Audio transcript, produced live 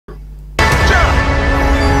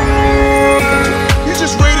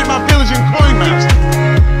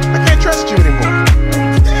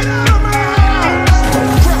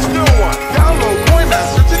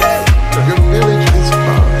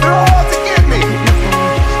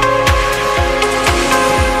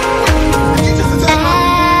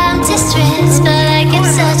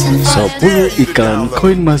10 iklan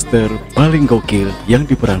coinmaster paling gokil yang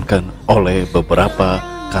diperankan oleh beberapa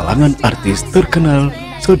kalangan artis terkenal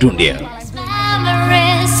sedunia.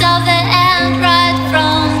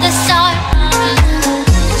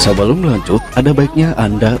 Sebelum lanjut, ada baiknya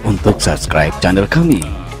Anda untuk subscribe channel kami.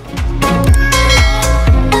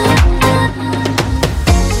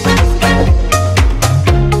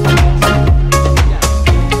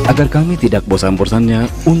 Agar kami tidak bosan-bosannya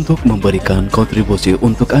untuk memberikan kontribusi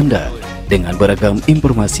untuk Anda dengan beragam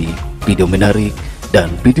informasi, video menarik, dan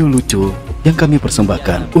video lucu yang kami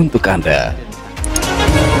persembahkan untuk Anda.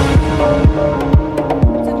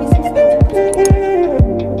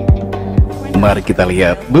 Mari kita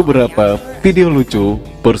lihat beberapa video lucu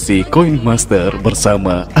versi coinmaster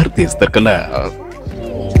bersama artis terkenal.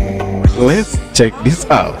 Let's check this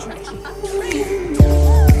out.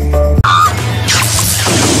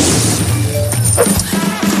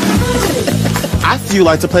 You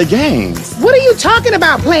like to play games. What are you talking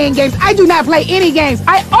about playing games? I do not play any games.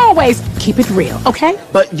 I always keep it real, okay?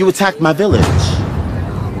 But you attacked my village.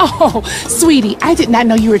 Oh, sweetie, I did not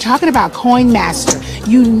know you were talking about Coinmaster.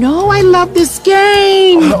 You know I love this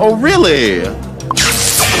game. Oh, really?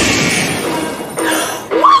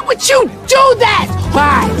 Why would you do that?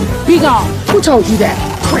 Why? Be gone. Who told you that?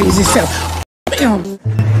 Crazy self.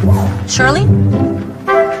 Shirley?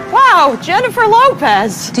 Wow, Jennifer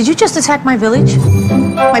Lopez! Did you just attack my village?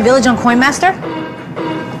 My village on Coinmaster?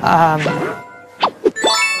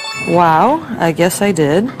 Wow, I guess I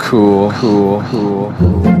did. Cool.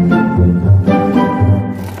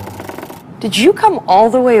 Did you come all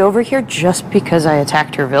the way over here just because I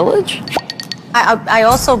attacked your village? I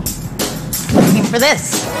also came for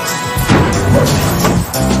this.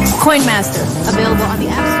 Coinmaster, available on the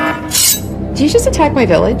App Store. Did you just attack my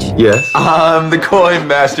village? Yes. I'm the coin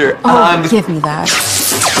master. Oh, give me that.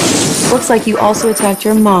 Looks like you also attacked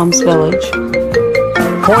your mom's village.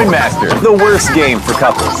 Coin master, the worst game for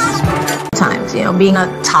couples. Times, you know, being a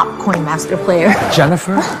top Coinmaster player.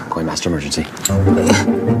 Jennifer? Coin master emergency.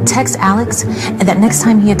 Text Alex, and that next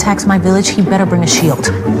time he attacks my village, he better bring a shield.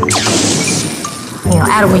 You know,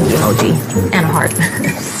 add a winky emoji, and a heart,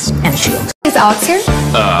 and a shield. Is Alex here?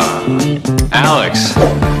 Alex.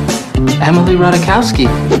 Emily Radikowski.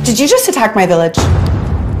 Did you just attack my village?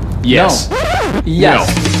 Yes. No. Yes. No.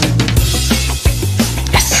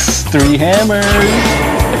 Yes. 3 hammers.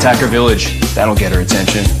 Attack her village. That'll get her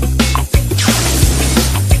attention.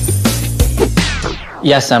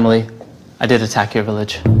 Yes, Emily. I did attack your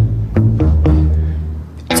village.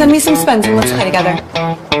 Send me some spins and let's play together.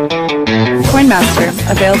 Coinmaster,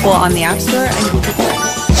 available on the App Store and Google Play.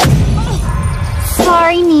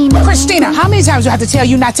 Sorry, Nina. Christina, how many times do I have to tell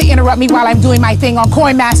you not to interrupt me while I'm doing my thing on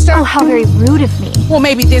Coinmaster? Oh, how very rude of me. Well,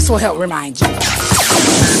 maybe this will help remind you.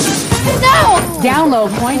 No! Download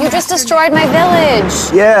Coinmaster. You just destroyed my village.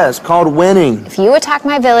 Yeah, it's called winning. If you attack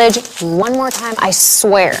my village one more time, I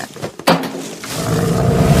swear.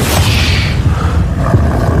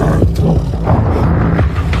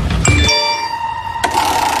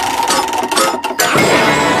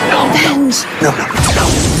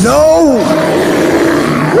 No!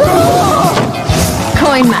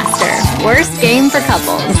 Coinmaster, worst game for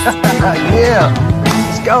couples. Yeah,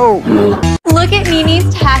 let's go. Look at Nini's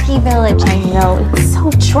tacky village. I know, it's so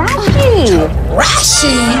trashy.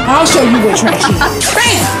 Trashy? I'll show you what trashy is.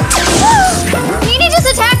 Bam! Nini just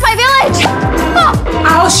attacked my village. Oh.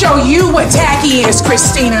 I'll show you what tacky is,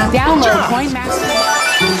 Christina. Download Coinmaster.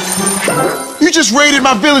 You just raided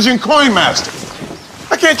my village in Coinmaster.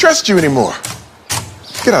 I can't trust you anymore.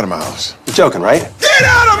 Get out of my house. You're joking, right? Get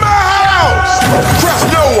out of my house! Trust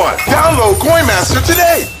no one. Download Coinmaster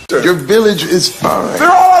today. Your village is fine.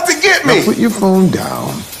 They're all out to get me. Now put your phone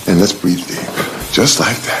down and let's breathe deep. Just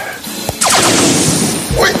like that.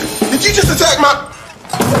 Wait, did you just attack my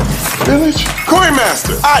village?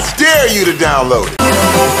 Coinmaster, I dare you to download it.